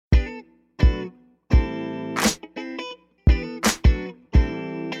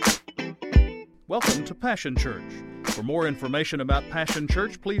Welcome to Passion Church. For more information about Passion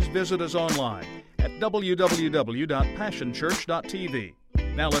Church, please visit us online at www.passionchurch.tv.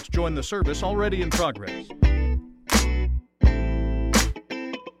 Now let's join the service already in progress.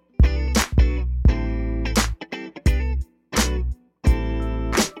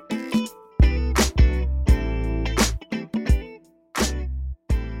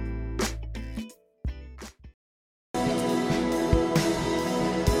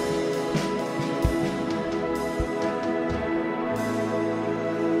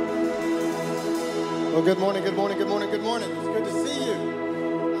 Well, good morning, good morning, good morning, good morning. It's good to see you.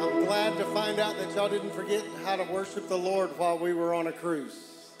 I'm glad to find out that y'all didn't forget how to worship the Lord while we were on a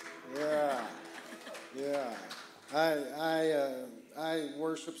cruise. Yeah. I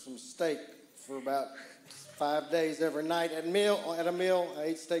worship some steak for about 5 days every night. At a meal, I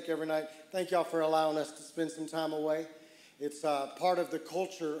ate steak every night. Thank y'all for allowing us to spend some time away. It's part of the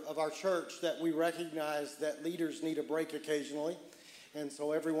culture of our church that we recognize that leaders need a break occasionally. And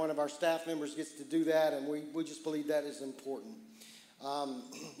so every one of our staff members gets to do that, and we just believe that is important.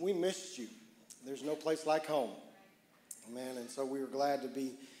 We missed you. There's no place like home, man, and so we were glad to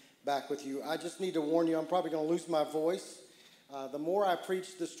be back with you. I just need to warn you, I'm probably going to lose my voice. The more I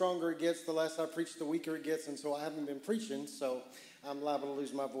preach, the stronger it gets. The less I preach, the weaker it gets, and so I haven't been preaching, so I'm liable to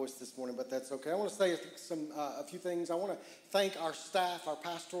lose my voice this morning, but that's okay. I want to say a few things. I want to thank our staff, our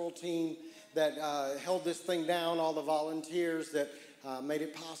pastoral team that held this thing down, all the volunteers that made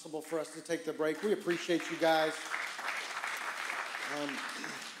it possible for us to take the break. We appreciate you guys.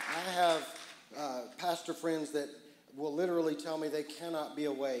 I have pastor friends that will literally tell me they cannot be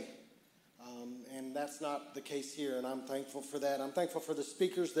away. And that's not the case here, and I'm thankful for that. I'm thankful for the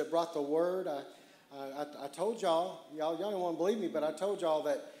speakers that brought the word. I told y'all don't want to believe me, but I told y'all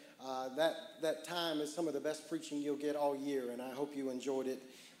that that time is some of the best preaching you'll get all year, and I hope you enjoyed it.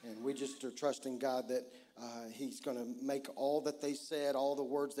 And we just are trusting God that He's going to make all that they said, all the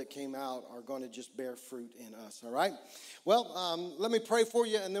words that came out are going to just bear fruit in us, all right? Well, let me pray for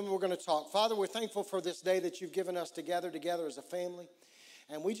you, and then we're going to talk. Father, we're thankful for this day that you've given us to gather together as a family.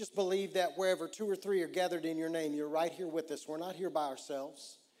 And we just believe that wherever two or three are gathered in your name, you're right here with us. We're not here by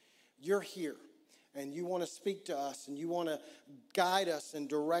ourselves. You're here. And you want to speak to us, and you want to guide us and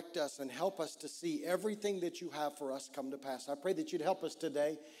direct us and help us to see everything that you have for us come to pass. I pray that you'd help us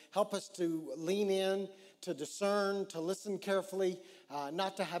today. Help us to lean in, to discern, to listen carefully,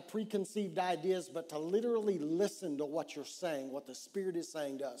 not to have preconceived ideas, but to literally listen to what you're saying, what the Spirit is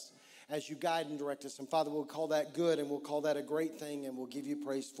saying to us as you guide and direct us. And Father, we'll call that good, and we'll call that a great thing, and we'll give you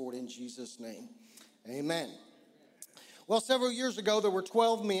praise for it in Jesus' name. Amen. Well, several years ago, there were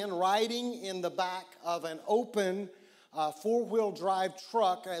 12 men riding in the back of an open four-wheel drive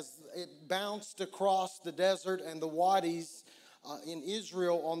truck as it bounced across the desert and the wadis in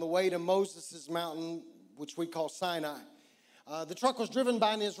Israel on the way to Moses' mountain, which we call Sinai. The truck was driven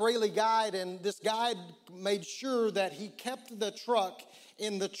by an Israeli guide, and this guide made sure that he kept the truck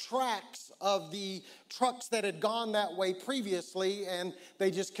in the tracks of the trucks that had gone that way previously, and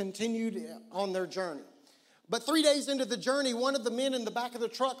they just continued on their journey. But 3 days into the journey, one of the men in the back of the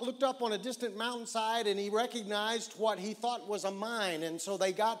truck looked up on a distant mountainside, and he recognized what he thought was a mine. And so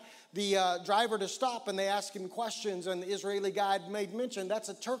they got the driver to stop, and they asked him questions, and the Israeli guide made mention, that's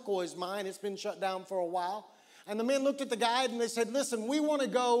a turquoise mine. It's been shut down for a while. And the men looked at the guide, and they said, listen, we want to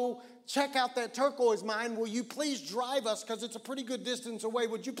go check out that turquoise mine. Will you please drive us, because it's a pretty good distance away.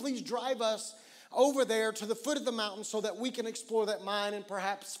 Would you please drive us over there to the foot of the mountain so that we can explore that mine and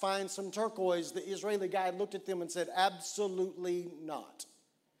perhaps find some turquoise? The Israeli guide looked at them and said, absolutely not.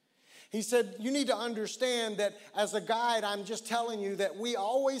 He said, you need to understand that as a guide, I'm just telling you that we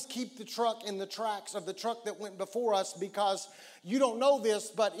always keep the truck in the tracks of the truck that went before us, because you don't know this,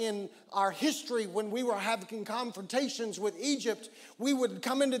 but in our history, when we were having confrontations with Egypt, we would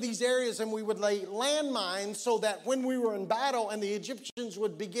come into these areas and we would lay landmines so that when we were in battle and the Egyptians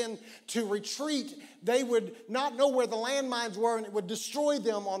would begin to retreat, they would not know where the landmines were, and it would destroy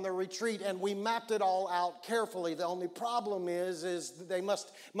them on their retreat. And we mapped it all out carefully. The only problem is they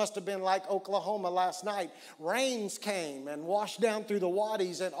must have been like Oklahoma last night. Rains came and washed down through the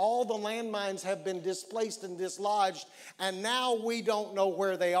wadis, and all the landmines have been displaced and dislodged, and now we don't know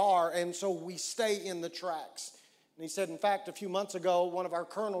where they are, and so we stay in the tracks. And he said, in fact, a few months ago, one of our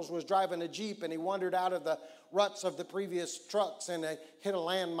colonels was driving a Jeep, and he wandered out of the ruts of the previous trucks, and it hit a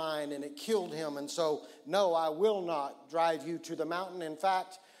landmine, and it killed him. And so, no, I will not drive you to the mountain. In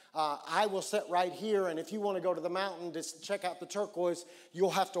fact, I will sit right here, and if you want to go to the mountain to check out the turquoise,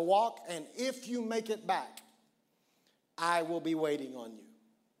 you'll have to walk, and if you make it back, I will be waiting on you.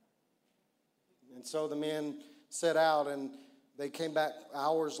 And so the men set out, and they came back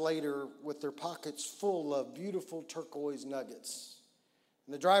hours later with their pockets full of beautiful turquoise nuggets.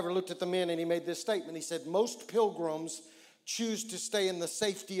 And the driver looked at the men and he made this statement. He said, most pilgrims choose to stay in the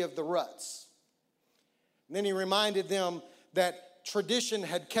safety of the ruts. And then he reminded them that tradition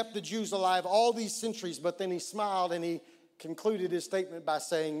had kept the Jews alive all these centuries, but then he smiled and he concluded his statement by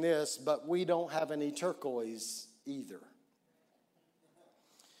saying this, but we don't have any turquoise either.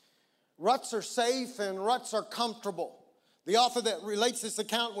 Ruts are safe and ruts are comfortable. The author that relates this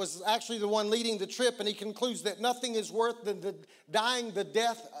account was actually the one leading the trip, and he concludes that nothing is worse than dying a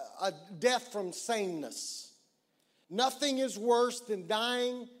death from sameness. Nothing is worse than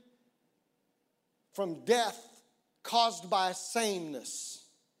dying from death caused by sameness.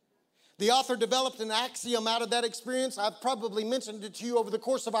 The author developed an axiom out of that experience. I've probably mentioned it to you over the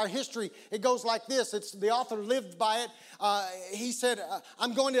course of our history. It goes like this. The author lived by it. He said,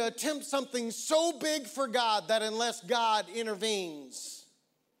 I'm going to attempt something so big for God that unless God intervenes,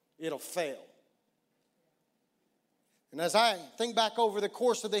 it'll fail. And as I think back over the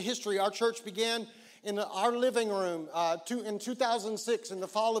course of the history, our church began in our living room in 2006. In the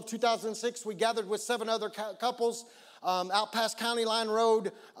fall of 2006, we gathered with 7 other couples out past County Line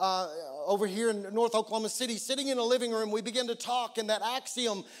Road over here in North Oklahoma City. Sitting in a living room, we began to talk, and that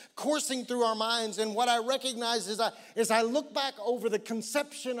axiom coursing through our minds. And what I recognize is I look back over the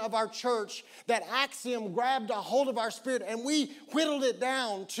conception of our church, that axiom grabbed a hold of our spirit, and we whittled it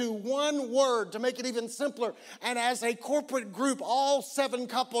down to one word to make it even simpler. And as a corporate group, all 7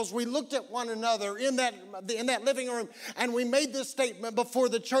 couples, we looked at one another in that living room, and we made this statement before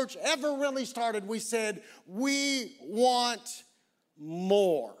the church ever really started. We said, we want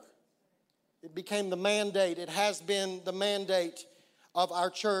more. It became the mandate. It has been the mandate of our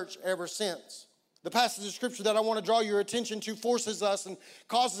church ever since. The passage of scripture that I want to draw your attention to forces us and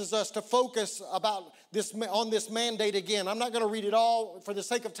causes us to focus on this mandate again. I'm not going to read it all for the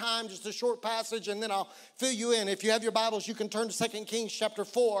sake of time, just a short passage, and then I'll fill you in. If you have your Bibles, you can turn to 2 Kings chapter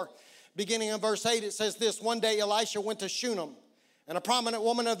 4, beginning in verse 8. It says this, one day Elisha went to Shunem, and a prominent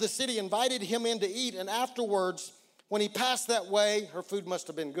woman of the city invited him in to eat, and afterwards, when he passed that way, her food must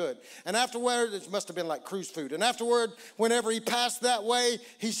have been good. And afterward, it must have been like cruise food. And afterward, whenever he passed that way,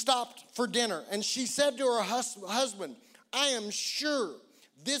 he stopped for dinner. And she said to her husband, I am sure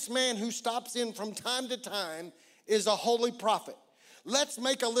this man who stops in from time to time is a holy prophet. Let's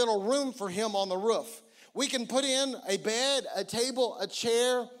make a little room for him on the roof. We can put in a bed, a table, a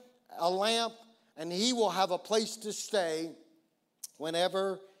chair, a lamp, and he will have a place to stay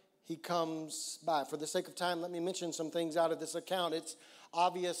whenever he comes by. For the sake of time, let me mention some things out of this account. It's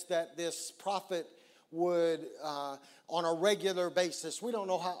obvious that this prophet would, on a regular basis, we don't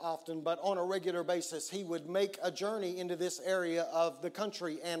know how often, but on a regular basis, he would make a journey into this area of the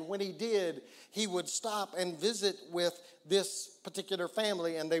country. And when he did, he would stop and visit with this particular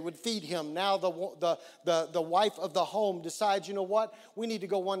family, and they would feed him. Now the wife of the home decides, you know what? We need to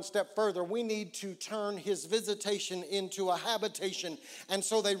go one step further. We need to turn his visitation into a habitation. And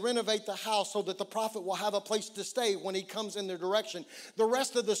so they renovate the house so that the prophet will have a place to stay when he comes in their direction. The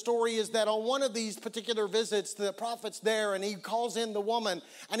rest of the story is that on one of these particular visits, the prophet's there, and he calls in the woman,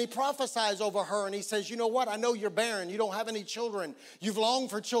 and he prophesies over her, and he says, you know what? I know you're barren. You don't have any children. You've longed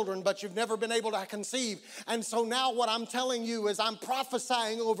for children, but you've never been able to conceive. And so now what I'm telling you is I'm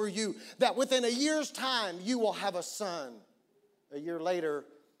prophesying over you that within a year's time, you will have a son. A year later,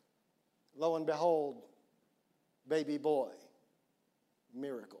 lo and behold, baby boy.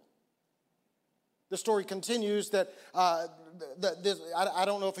 Miracle. The story continues that I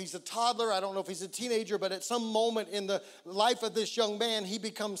don't know if he's a toddler, I don't know if he's a teenager, but at some moment in the life of this young man, he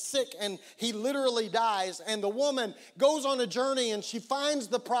becomes sick and he literally dies. And the woman goes on a journey and she finds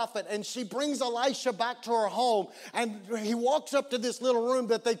the prophet and she brings Elisha back to her home. And he walks up to this little room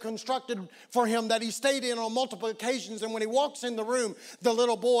that they constructed for him that he stayed in on multiple occasions. And when he walks in the room, the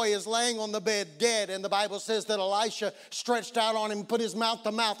little boy is laying on the bed dead. And the Bible says that Elisha stretched out on him, put his mouth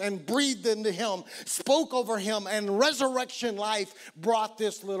to mouth and breathed into him, spoke over him, and resurrection life brought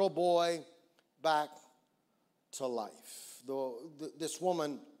this little boy back to life. This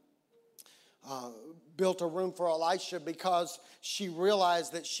woman built a room for Elisha because she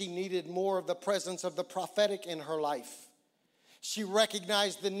realized that she needed more of the presence of the prophetic in her life. She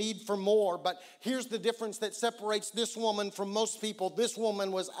recognized the need for more, but here's the difference that separates this woman from most people. This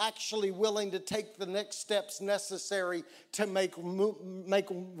woman was actually willing to take the next steps necessary to make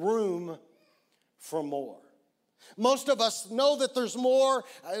room for more. Most of us know that there's more,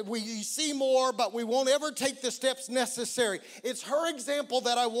 we see more, but we won't ever take the steps necessary. It's her example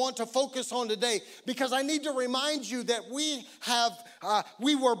that I want to focus on today because I need to remind you that we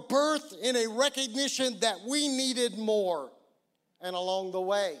were birthed in a recognition that we needed more. And along the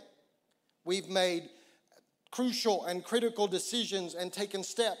way, we've made crucial and critical decisions and taken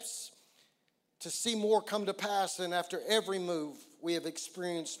steps to see more come to pass. And after every move, we have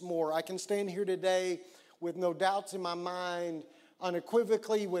experienced more. I can stand here today with no doubts in my mind,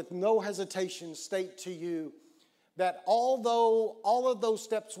 unequivocally, with no hesitation, state to you that although all of those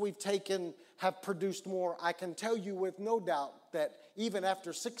steps we've taken have produced more, I can tell you with no doubt that even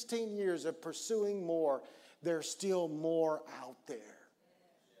after 16 years of pursuing more, there's still more out there.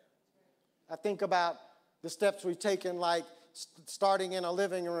 I think about the steps we've taken, like starting in a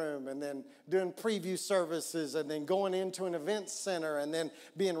living room and then doing preview services and then going into an event center and then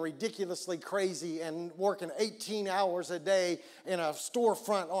being ridiculously crazy and working 18 hours a day in a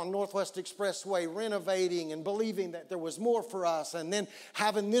storefront on Northwest Expressway, renovating and believing that there was more for us, and then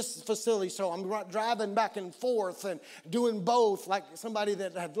having this facility. So I'm driving back and forth and doing both like somebody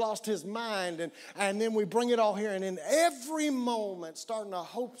that had lost his mind, and then we bring it all here, and in every moment, starting a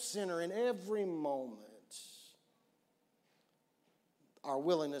Hope Center, in every moment, our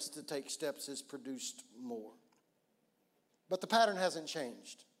willingness to take steps has produced more. But the pattern hasn't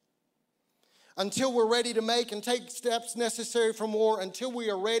changed. Until we're ready to make and take steps necessary for more, until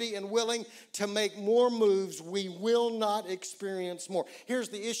we are ready and willing to make more moves, we will not experience more. Here's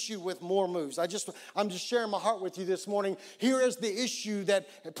the issue with more moves. I'm just sharing my heart with you this morning. Here is the issue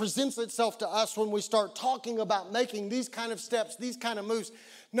that presents itself to us when we start talking about making these kind of steps, these kind of moves.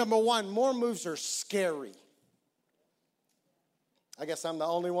 Number one, more moves are scary. I guess I'm the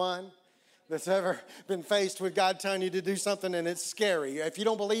only one that's ever been faced with God telling you to do something and it's scary. If you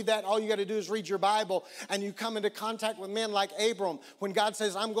don't believe that, all you got to do is read your Bible, and you come into contact with men like Abram. When God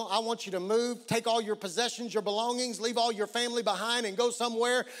says, I want you to move, take all your possessions, your belongings, leave all your family behind and go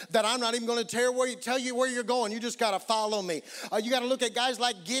somewhere that I'm not even going to tell you where you're going. You just got to follow me. You got to look at guys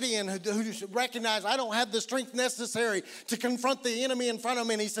like Gideon who recognize I don't have the strength necessary to confront the enemy in front of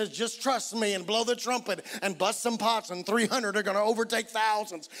me. And he says, just trust me and blow the trumpet and bust some pots, and 300 are going to overtake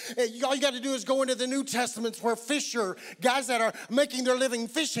thousands. All you got to do is go into the New Testament where guys that are making their living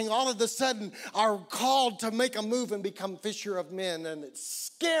fishing, all of a sudden are called to make a move and become fisher of men. And it's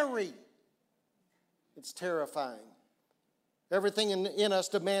scary. It's terrifying. Everything in us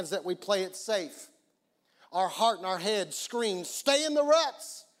demands that we play it safe. Our heart and our head screams, stay in the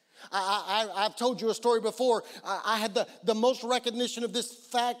ruts. I've told you a story before. I had the most recognition of this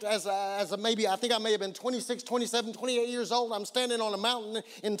fact as a maybe, I think I may have been 26, 27, 28 years old. I'm standing on a mountain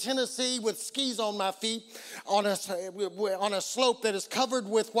in Tennessee with skis on my feet on a slope that is covered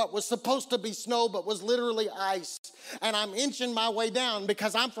with what was supposed to be snow but was literally ice. And I'm inching my way down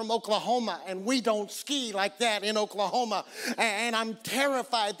because I'm from Oklahoma and we don't ski like that in Oklahoma. And I'm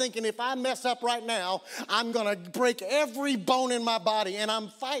terrified, thinking if I mess up right now, I'm going to break every bone in my body. And I'm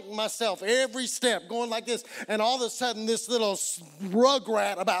fighting myself every step, going like this. And all of a sudden, this little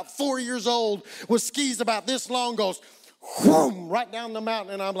rugrat about 4 years old with skis about this long goes whoom, right down the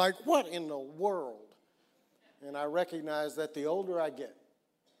mountain. And I'm like, what in the world? And I recognize that the older I get,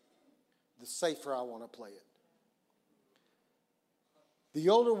 the safer I want to play it. The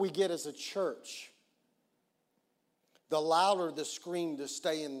older we get as a church, the louder the scream to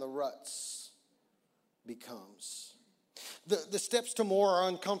stay in the ruts becomes. The steps to more are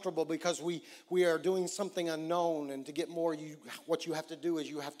uncomfortable because we are doing something unknown, and to get more, what you have to do is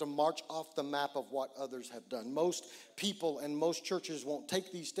you have to march off the map of what others have done. Most people and most churches won't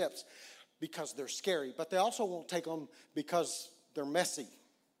take these steps because they're scary, but they also won't take them because they're messy.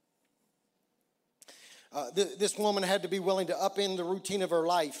 This woman had to be willing to upend the routine of her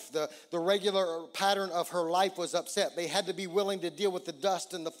life. The regular pattern of her life was upset. They had to be willing to deal with the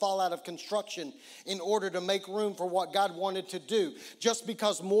dust and the fallout of construction in order to make room for what God wanted to do. Just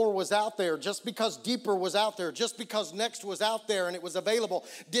because more was out there, just because deeper was out there, just because next was out there and it was available,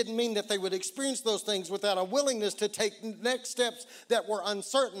 didn't mean that they would experience those things without a willingness to take next steps that were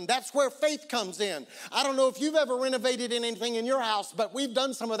uncertain. That's where faith comes in. I don't know if you've ever renovated anything in your house, but we've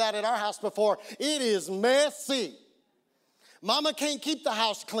done some of that at our house before. It is messy. Mama can't keep the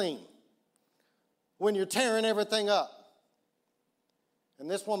house clean when you're tearing everything up. And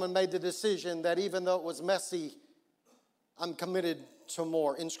this woman made the decision that even though it was messy, I'm committed to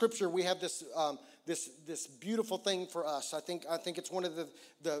more. In Scripture, we have this beautiful thing for us. I think it's one of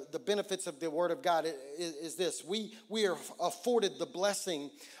the benefits of the Word of God is this. We are afforded the blessing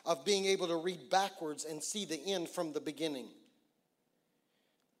of being able to read backwards and see the end from the beginning.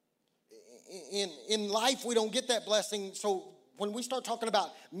 In life, we don't get that blessing. So when we start talking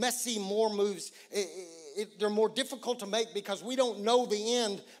about messy more moves, they're more difficult to make because we don't know the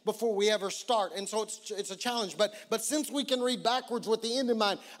end before we ever start. And so it's a challenge. But since we can read backwards with the end in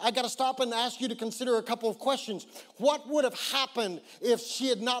mind, I got to stop and ask you to consider a couple of questions. What would have happened if she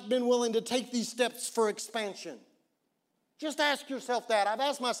had not been willing to take these steps for expansion? Just ask yourself that. I've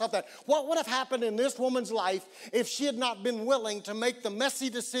asked myself that. What would have happened in this woman's life if she had not been willing to make the messy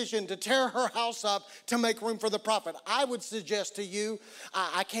decision to tear her house up to make room for the prophet? I would suggest to you,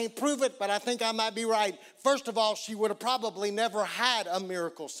 I can't prove it, but I think I might be right. First of all, she would have probably never had a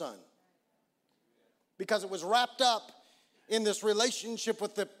miracle son because it was wrapped up in this relationship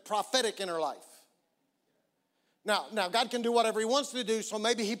with the prophetic in her life. Now, God can do whatever he wants to do, so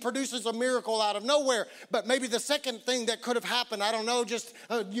maybe he produces a miracle out of nowhere. But maybe the second thing that could have happened, I don't know, just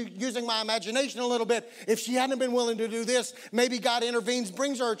using my imagination a little bit, if she hadn't been willing to do this, maybe God intervenes,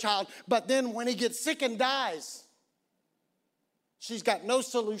 brings her a child, but then when he gets sick and dies, she's got no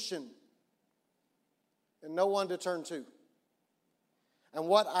solution and no one to turn to. And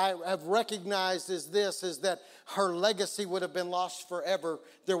what I have recognized is that her legacy would have been lost forever.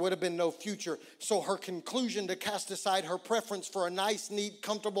 There would have been no future. So her conclusion to cast aside her preference for a nice, neat,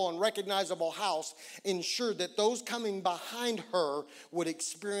 comfortable, and recognizable house ensured that those coming behind her would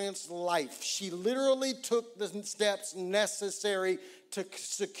experience life. She literally took the steps necessary to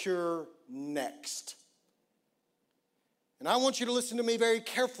secure next. And I want you to listen to me very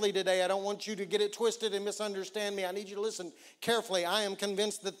carefully today. I don't want you to get it twisted and misunderstand me. I need you to listen carefully. I am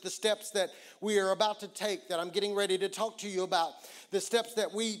convinced that the steps that we are about to take, that I'm getting ready to talk to you about, the steps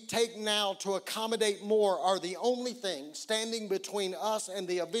that we take now to accommodate more are the only thing standing between us and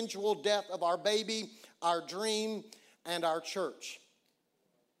the eventual death of our baby, our dream, and our church.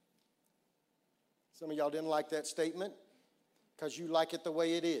 Some of y'all didn't like that statement because you like it the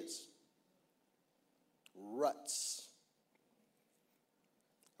way it is. Ruts.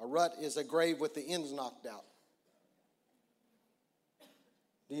 A rut is a grave with the ends knocked out.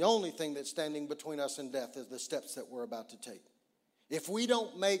 The only thing that's standing between us and death is the steps that we're about to take. If we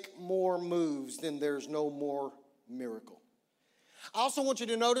don't make more moves, then there's no more miracle. I also want you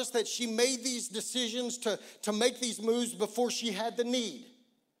to notice that she made these decisions to make these moves before she had the need.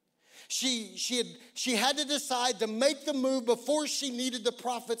 She had to decide to make the move before she needed the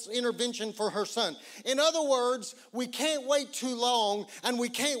prophet's intervention for her son. In other words, we can't wait too long and we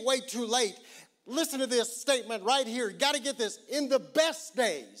can't wait too late. Listen to this statement right here. You got to get this. In the best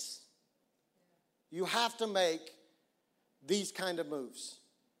days, you have to make these kind of moves.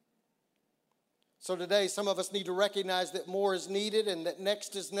 So today, some of us need to recognize that more is needed and that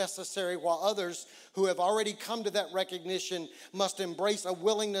next is necessary, while others who have already come to that recognition must embrace a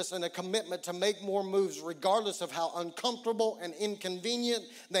willingness and a commitment to make more moves regardless of how uncomfortable and inconvenient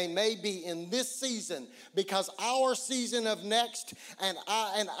they may be in this season, because our season of next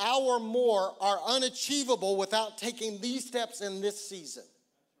and our more are unachievable without taking these steps in this season.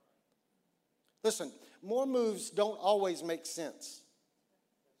 Listen, more moves don't always make sense.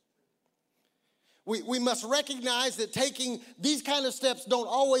 We must recognize that taking these kind of steps don't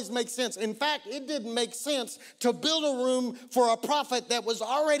always make sense. In fact, it didn't make sense to build a room for a prophet that was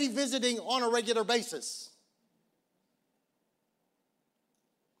already visiting on a regular basis.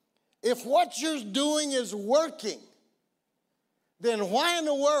 If what you're doing is working, then why in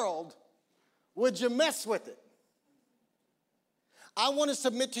the world would you mess with it? I want to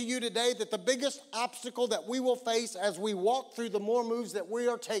submit to you today that the biggest obstacle that we will face as we walk through the more moves that we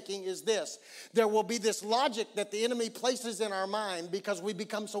are taking is this. There will be this logic that the enemy places in our mind because we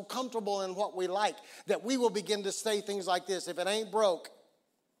become so comfortable in what we like that we will begin to say things like this: if it ain't broke,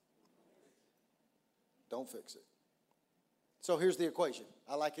 don't fix it. So here's the equation.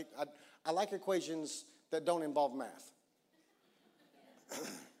 I like it. I like equations that don't involve math.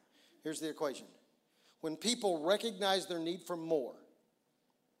 Here's the equation. When people recognize their need for more,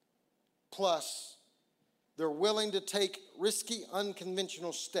 plus they're willing to take risky,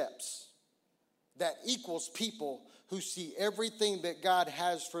 unconventional steps, that equals people who see everything that God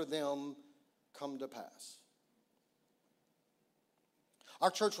has for them come to pass.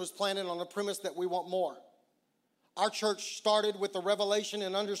 Our church was planted on the premise that we want more. Our church started with the revelation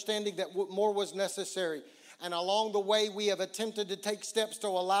and understanding that more was necessary. And along the way, we have attempted to take steps to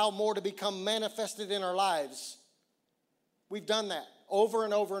allow more to become manifested in our lives. We've done that over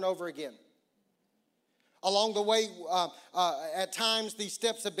and over and over again. Along the way, at times, these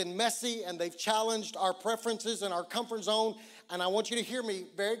steps have been messy and they've challenged our preferences and our comfort zone. And I want you to hear me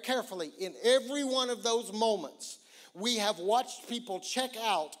very carefully. In every one of those moments, we have watched people check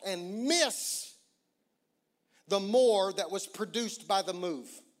out and miss the more that was produced by the move.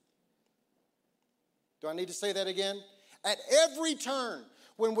 Do I need to say that again? At every turn,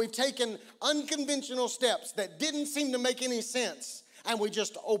 when we've taken unconventional steps that didn't seem to make any sense and we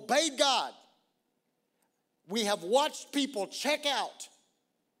just obeyed God, we have watched people check out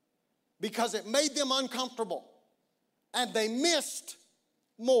because it made them uncomfortable and they missed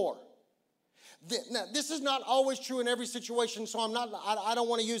more. Now, this is not always true in every situation, so I don't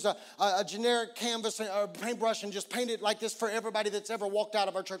want to use a generic canvas or paintbrush and just paint it like this for everybody that's ever walked out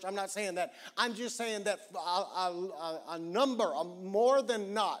of our church. I'm not saying that. I'm just saying that a number, more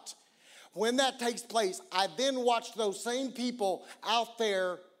than not, when that takes place, I then watch those same people out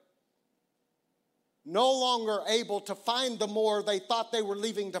there no longer able to find the more they thought they were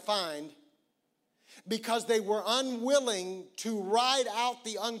leaving to find, because they were unwilling to ride out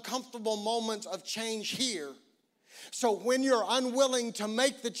the uncomfortable moments of change here. So when you're unwilling to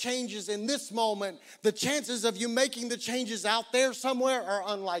make the changes in this moment, the chances of you making the changes out there somewhere are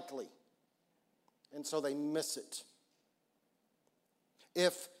unlikely. And so they miss it.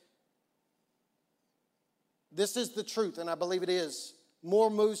 If this is the truth, and I believe it is,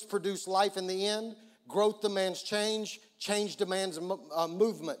 more moves produce life in the end. Growth demands change. Change demands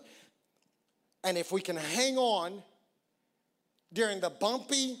movement. And if we can hang on during the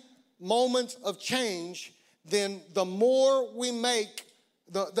bumpy moments of change, then the more we make,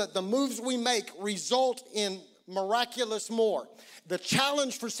 the moves we make result in miraculous more. The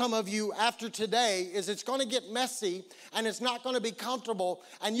challenge for some of you after today is it's going to get messy and it's not going to be comfortable,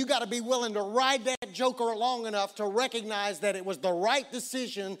 and you got to be willing to ride that joker long enough to recognize that it was the right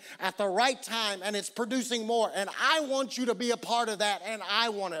decision at the right time and it's producing more. And I want you to be a part of that, and I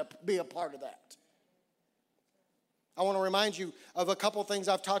want to be a part of that. I want to remind you of a couple things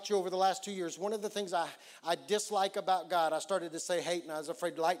I've taught you over the last 2 years. One of the things I dislike about God, I started to say hate, and I was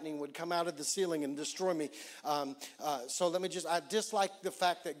afraid lightning would come out of the ceiling and destroy me. I dislike the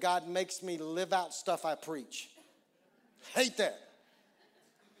fact that God makes me live out stuff I preach. Hate that.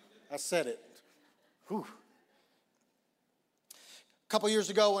 I said it. Whew. A couple years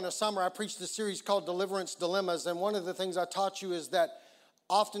ago in the summer, I preached a series called Deliverance Dilemmas, and one of the things I taught you is that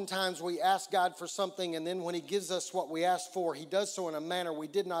oftentimes we ask God for something, and then when he gives us what we ask for, he does so in a manner we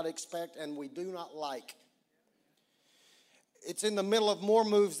did not expect and we do not like. It's in the middle of more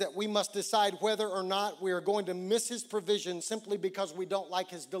moves that we must decide whether or not we are going to miss his provision simply because we don't like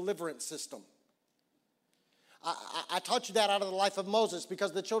his deliverance system. I taught you that out of the life of Moses,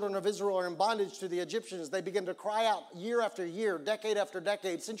 because the children of Israel are in bondage to the Egyptians. They begin to cry out year after year, decade after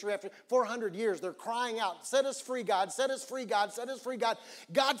decade, century after 400 years. They're crying out, set us free, God, set us free, God, set us free, God.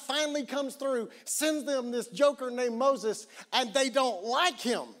 God finally comes through, sends them this joker named Moses, and they don't like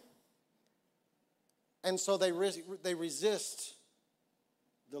him. And so they resist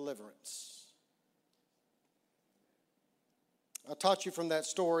deliverance. I taught you from that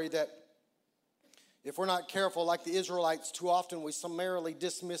story that if we're not careful, like the Israelites, too often we summarily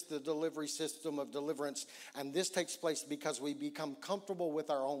dismiss the delivery system of deliverance. And this takes place because we become comfortable with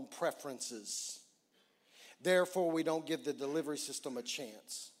our own preferences. Therefore, we don't give the delivery system a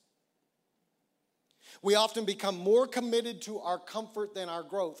chance. We often become more committed to our comfort than our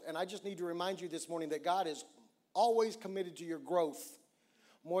growth. And I just need to remind you this morning that God is always committed to your growth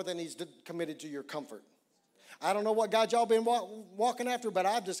more than he's committed to your comfort. I don't know what God y'all been walking after, but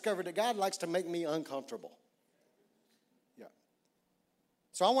I've discovered that God likes to make me uncomfortable. Yeah.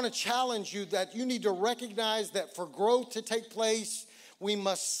 So I want to challenge you that you need to recognize that for growth to take place, we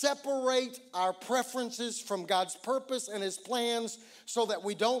must separate our preferences from God's purpose and his plans so that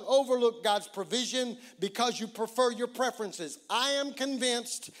we don't overlook God's provision because you prefer your preferences. I am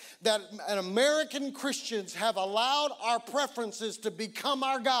convinced that American Christians have allowed our preferences to become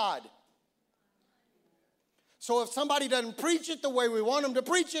our God. So if somebody doesn't preach it the way we want them to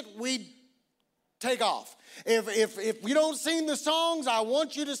preach it, we take off. If we don't sing the songs I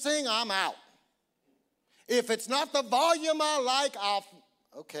want you to sing, I'm out. If it's not the volume I like,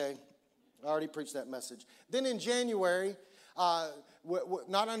 okay, I already preached that message. Then in January,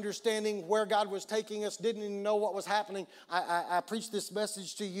 not understanding where God was taking us, didn't even know what was happening, I preached this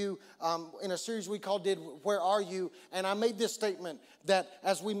message to you in a series we called Where Are You? And I made this statement that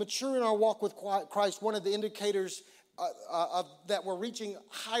as we mature in our walk with Christ, one of the indicators that we're reaching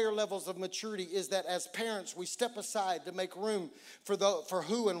higher levels of maturity is that as parents, we step aside to make room for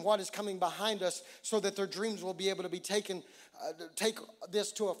who and what is coming behind us so that their dreams will be able to be taken, take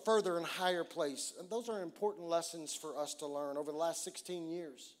this to a further and higher place. And those are important lessons for us to learn. Over the last 16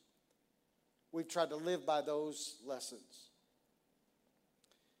 years, we've tried to live by those lessons.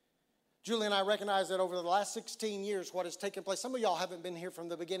 Julie and I recognize that over the last 16 years, what has taken place, some of y'all haven't been here from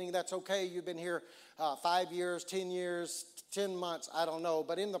the beginning. That's okay. You've been here 5 years, 10 years, 10 months, I don't know.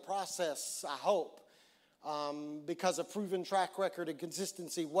 But in the process, I hope, because of proven track record and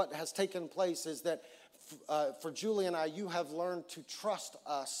consistency, what has taken place is that for Julie and I, you have learned to trust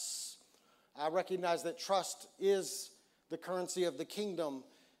us. I recognize that trust is the currency of the kingdom.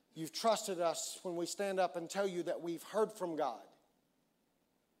 You've trusted us when we stand up and tell you that we've heard from God.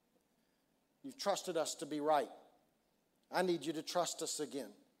 You've trusted us to be right. I need you to trust us again,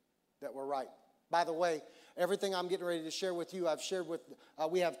 that we're right. By the way, everything I'm getting ready to share with you, I've shared with,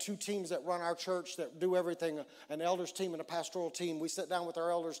 we have two teams that run our church that do everything, an elders team and a pastoral team. We sit down with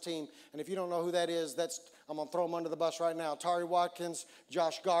our elders team, and if you don't know who that is, I'm going to throw them under the bus right now. Tari Watkins,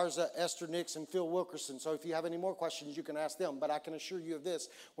 Josh Garza, Esther Nix, and Phil Wilkerson. So if you have any more questions, you can ask them. But I can assure you of this,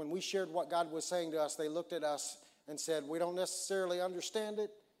 when we shared what God was saying to us, they looked at us and said, we don't necessarily understand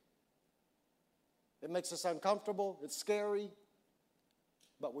it. It makes us uncomfortable. It's scary.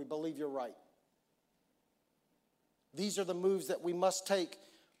 But we believe you're right. These are the moves that we must take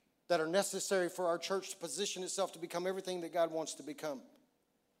that are necessary for our church to position itself to become everything that God wants to become.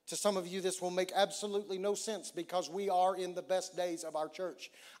 To some of you, this will make absolutely no sense because we are in the best days of our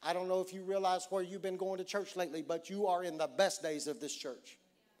church. I don't know if you realize where you've been going to church lately, but you are in the best days of this church.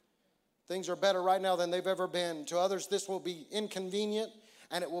 Things are better right now than they've ever been. To others, this will be inconvenient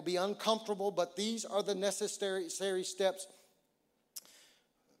and it will be uncomfortable, but these are the necessary steps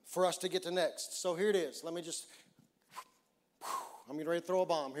for us to get to next. So here it is. I'm getting ready to throw a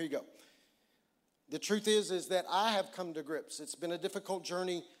bomb. Here you go. The truth is that I have come to grips. It's been a difficult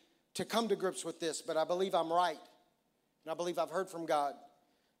journey to come to grips with this, but I believe I'm right. And I believe I've heard from God.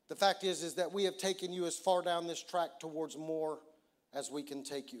 The fact is that we have taken you as far down this track towards more as we can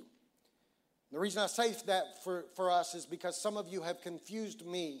take you. The reason I say that for us is because some of you have confused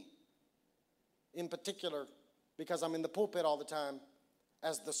me, in particular, because I'm in the pulpit all the time,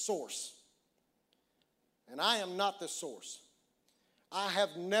 as the source. And I am not the source. I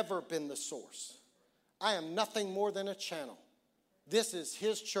have never been the source. I am nothing more than a channel. This is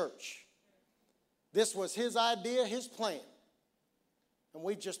his church. This was his idea, his plan. And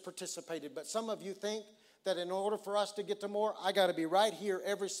we just participated. But some of you think that in order for us to get to more, I got to be right here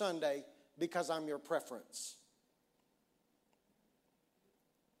every Sunday because I'm your preference.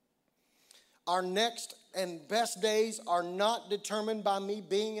 Our next and best days are not determined by me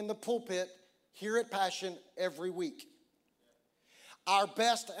being in the pulpit here at Passion every week. Our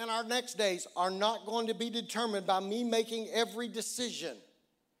best and our next days are not going to be determined by me making every decision.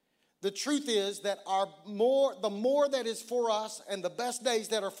 The truth is that the more that is for us and the best days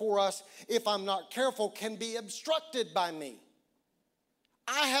that are for us, if I'm not careful, can be obstructed by me.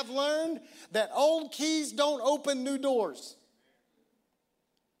 I have learned that old keys don't open new doors.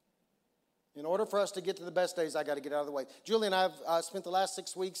 In order for us to get to the best days, I got to get out of the way. Julie and I have spent the last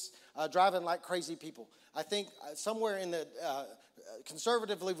 6 weeks driving like crazy people. I think somewhere in the,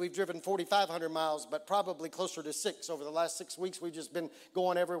 conservatively, we've driven 4,500 miles, but probably closer to 6. Over the last 6 weeks, we've just been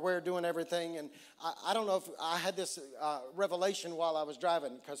going everywhere, doing everything. And I don't know if I had this revelation while I was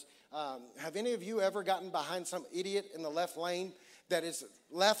driving, because have any of you ever gotten behind some idiot in the left lane?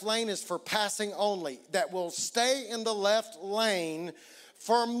 Left lane is for passing only, that will stay in the left lane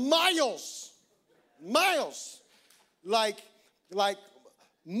for miles, like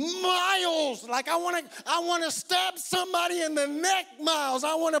miles. Like I want to stab somebody in the neck. Miles.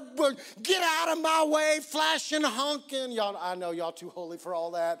 I want to get out of my way, flashing, honking. Y'all, I know y'all too holy for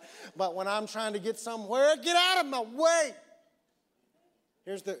all that, but when I'm trying to get somewhere, get out of my way.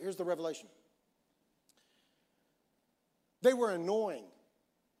 Here's the revelation. They were annoying,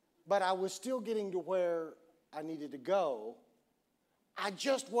 but I was still getting to where I needed to go. I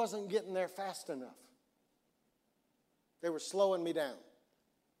just wasn't getting there fast enough. They were slowing me down.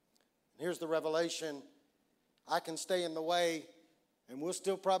 Here's the revelation. I can stay in the way, and we'll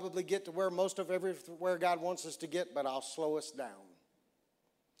still probably get to where everywhere God wants us to get, but I'll slow us down.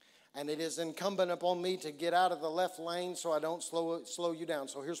 And it is incumbent upon me to get out of the left lane so I don't slow you down.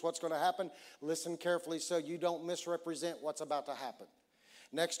 So here's what's going to happen. Listen carefully so you don't misrepresent what's about to happen.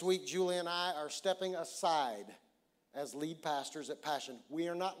 Next week, Julie and I are stepping aside as lead pastors at Passion. We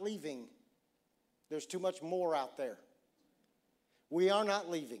are not leaving. There's too much more out there. We are not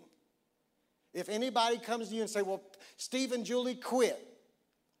leaving. If anybody comes to you and say, well, Steve and Julie quit,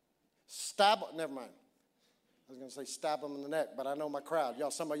 never mind. I was going to say stab them in the neck, but I know my crowd.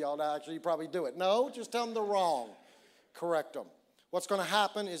 Some of y'all actually probably do it. No, just tell them they're wrong. Correct them. What's going to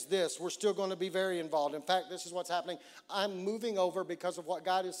happen is this. We're still going to be very involved. In fact, this is what's happening. I'm moving over because of what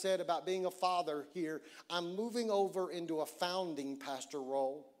God has said about being a father here. I'm moving over into a founding pastor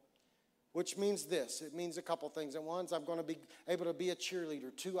role, which means this. It means a couple things. And one, I'm going to be able to be a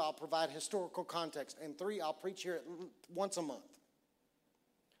cheerleader. 2, I'll provide historical context. And 3, I'll preach here once a month.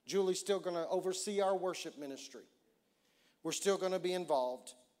 Julie's still going to oversee our worship ministry. We're still going to be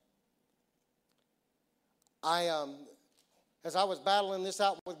involved. As I was battling this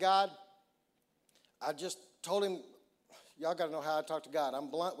out with God, I just told him, y'all got to know how I talk to God. I'm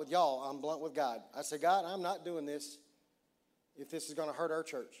blunt with y'all. I'm blunt with God. I said, God, I'm not doing this if this is going to hurt our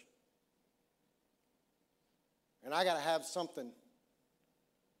church. And I got to have something.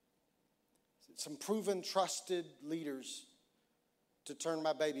 Some proven, trusted leaders to turn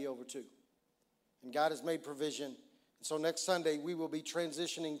my baby over to. And God has made provision. And so next Sunday, we will be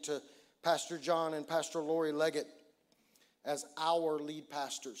transitioning to Pastor John and Pastor Lori Leggett as our lead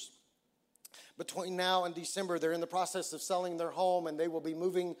pastors. Between now and December, they're in the process of selling their home, and they will be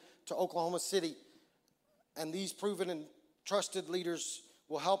moving to Oklahoma City. And these proven and trusted leaders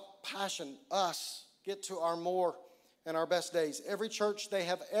will help Passion, us, get to our more and our best days. Every church they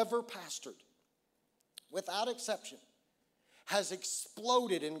have ever pastored, without exception, has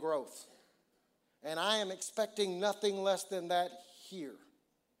exploded in growth. And I am expecting nothing less than that here.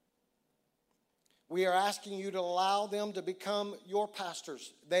 We are asking you to allow them to become your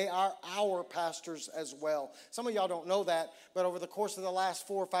pastors. They are our pastors as well. Some of y'all don't know that, but over the course of the last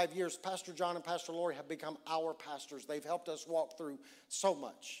 4 or 5 years, Pastor John and Pastor Lori have become our pastors. They've helped us walk through so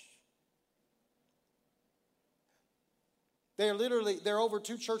much. They're over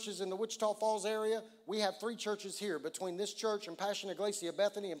 2 churches in the Wichita Falls area. We have 3 churches here between this church and Passion Iglesia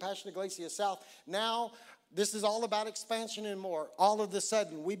Bethany and Passion Iglesia South. Now, this is all about expansion and more. All of a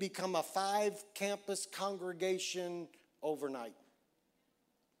sudden, we become a 5-campus congregation overnight.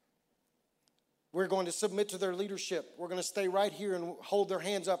 We're going to submit to their leadership. We're going to stay right here and hold their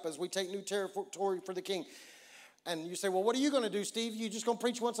hands up as we take new territory for the King. And you say, well, what are you going to do, Steve? You just going to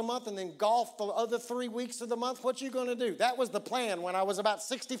preach once a month and then golf the other 3 weeks of the month? What you going to do? That was the plan. When I was about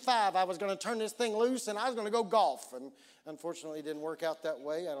 65, I was going to turn this thing loose and I was going to go golf. And unfortunately, it didn't work out that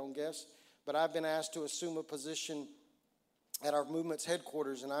way, I don't guess. But I've been asked to assume a position at our movement's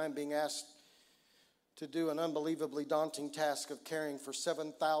headquarters, and I am being asked to do an unbelievably daunting task of caring for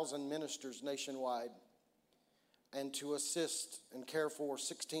 7,000 ministers nationwide and to assist and care for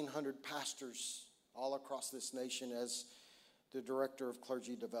 1,600 pastors all across this nation as the Director of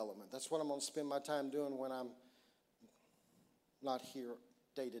Clergy Development. That's what I'm going to spend my time doing when I'm not here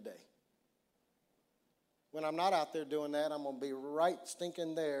day to day. When I'm not out there doing that, I'm going to be right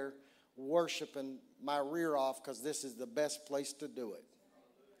stinking there worshiping my rear off because this is the best place to do it.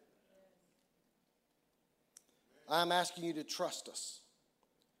 I'm asking you to trust us.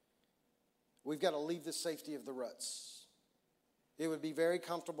 We've got to leave the safety of the ruts. It would be very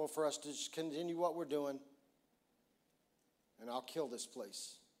comfortable for us to just continue what we're doing, and I'll kill this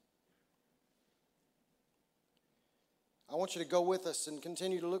place. I want you to go with us and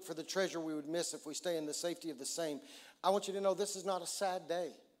continue to look for the treasure we would miss if we stay in the safety of the same. I want you to know this is not a sad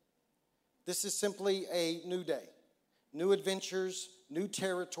day. This is simply a new day. New adventures, new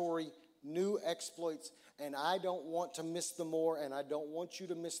territory, new exploits. And I don't want to miss the more, and I don't want you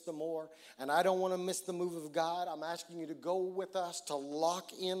to miss the more, and I don't want to miss the move of God. I'm asking you to go with us, to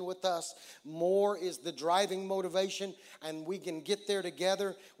lock in with us. More is the driving motivation, and we can get there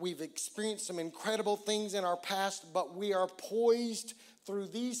together. We've experienced some incredible things in our past, but we are poised through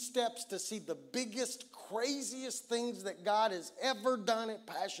these steps to see the biggest, craziest things that God has ever done at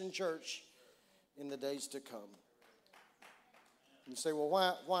Passion Church in the days to come. You say, well,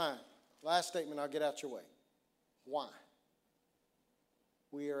 why? Last statement, I'll get out your way. Why?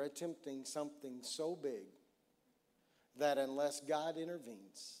 We are attempting something so big that unless God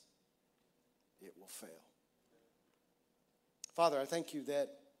intervenes, it will fail. Father, I thank you that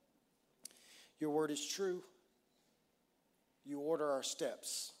your word is true. You order our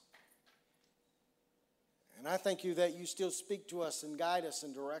steps. And I thank you that you still speak to us and guide us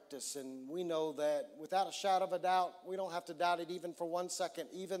and direct us. And we know that without a shadow of a doubt, we don't have to doubt it even for 1 second.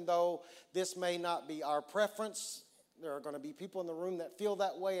 Even though this may not be our preference, there are going to be people in the room that feel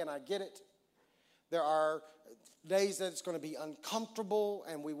that way, and I get it. There are days that it's going to be uncomfortable,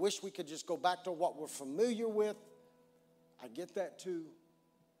 and we wish we could just go back to what we're familiar with. I get that too.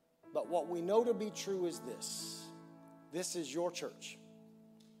 But what we know to be true is this. This is your church.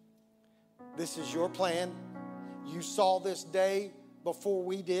 This is your plan. You saw this day before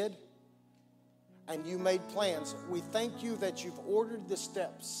we did, and you made plans. We thank you that you've ordered the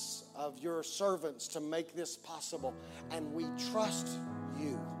steps of your servants to make this possible, and we trust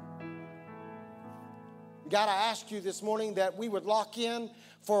you. God, I ask you this morning that we would lock in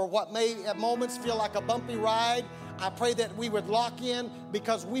for what may at moments feel like a bumpy ride. I pray that we would lock in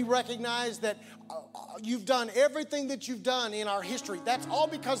because we recognize that you've done everything that you've done in our history. That's all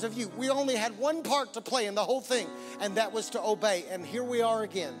because of you. We only had one part to play in the whole thing, and that was to obey. And here we are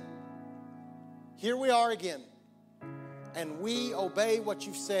again. Here we are again. And we obey what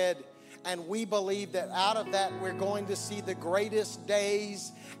you've said, and we believe that out of that we're going to see the greatest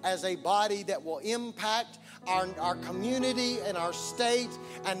days as a body that will impact our community and our state,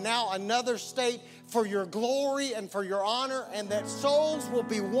 and now another state, for your glory and for your honor, and that souls will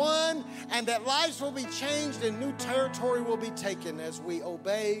be won, and that lives will be changed, and new territory will be taken as we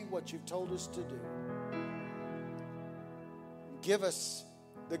obey what you've told us to do. Give us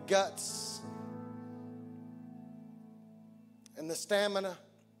the guts and the stamina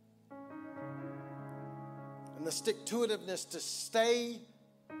and the stick-to-itiveness to stay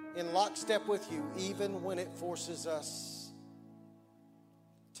in lockstep with you, even when it forces us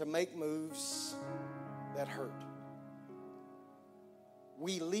to make moves that hurt.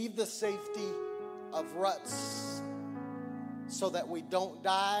 We leave the safety of ruts so that we don't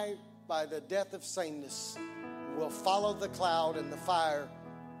die by the death of sameness. We'll follow the cloud and the fire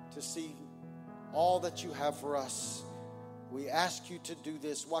to see all that you have for us. We ask you to do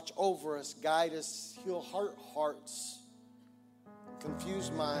this. Watch over us, guide us, heal hearts,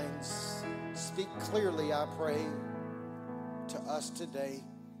 confuse minds. Speak clearly, I pray, to us today.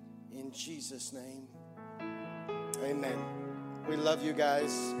 In Jesus' name, amen. We love you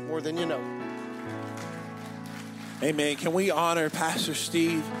guys more than you know. Amen. Can we honor Pastor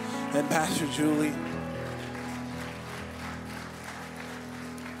Steve and Pastor Julie?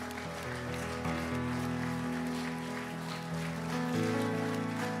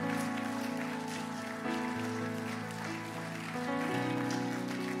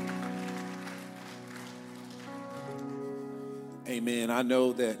 Amen. I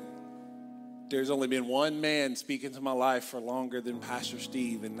know that there's only been one man speaking to my life for longer than Pastor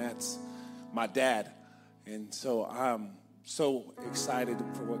Steve, and that's my dad. And so I'm so excited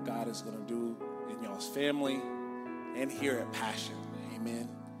for what God is going to do in y'all's family and here at Passion. Amen.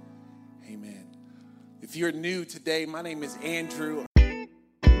 Amen. If you're new today, my name is Andrew.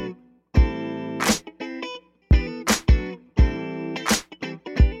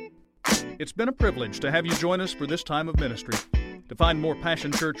 It's been a privilege to have you join us for this time of ministry. To find more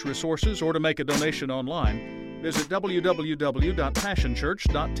Passion Church resources or to make a donation online, visit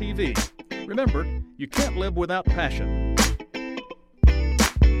www.passionchurch.tv. Remember, you can't live without passion.